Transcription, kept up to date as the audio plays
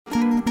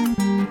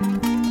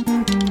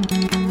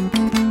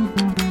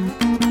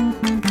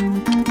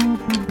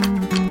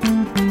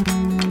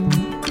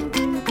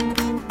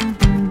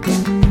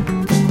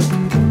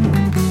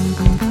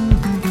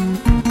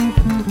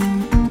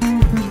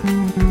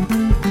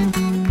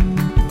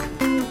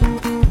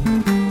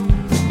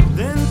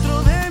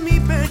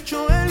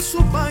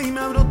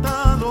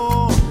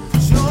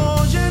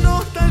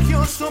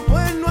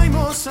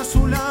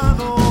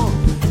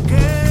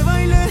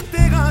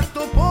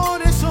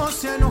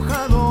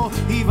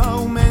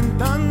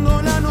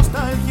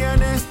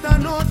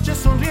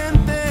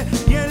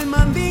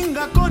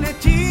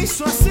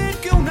compromiso hace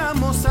que una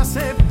moza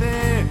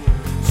acepte.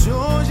 Se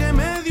oye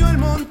medio el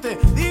monte,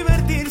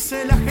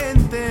 divertirse la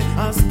gente,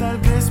 hasta el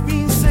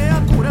crespín se ha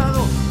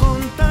curado con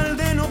tal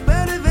de no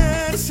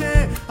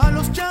perderse. A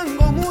los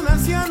changos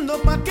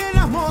mudanciando pa' que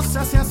las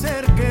mozas se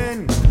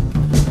acerquen.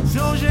 Se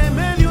oye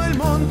medio el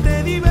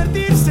monte,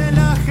 divertirse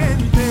la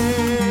gente.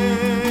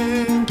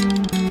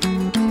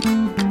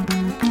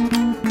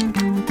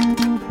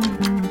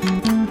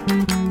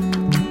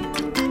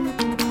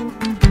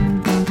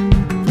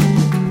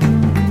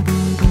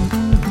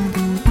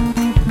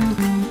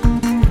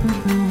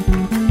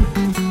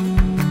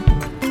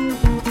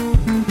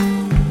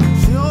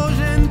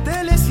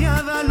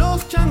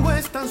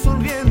 Están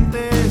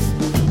sonrientes,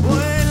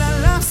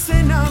 vuelan las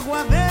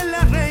enaguas de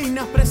las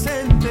reinas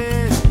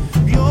presentes.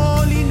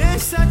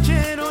 Violines,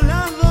 hachero,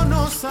 las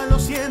donosas lo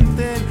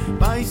sienten.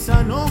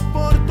 Paisanos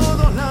por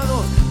todos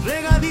lados,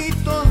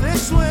 regaditos de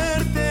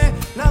suerte.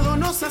 Las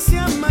donosas se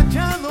han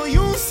machado y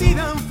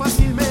uncidan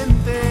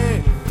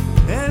fácilmente.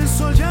 El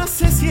sol ya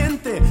se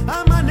siente,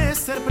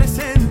 amanecer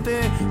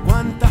presente.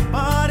 Cuántas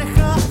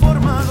parejas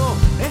formado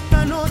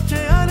esta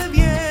noche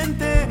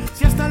ardiente.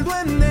 Si hasta el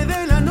duende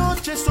de la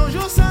noche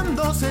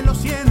sollozando se lo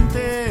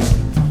siente,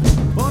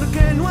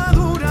 porque no ha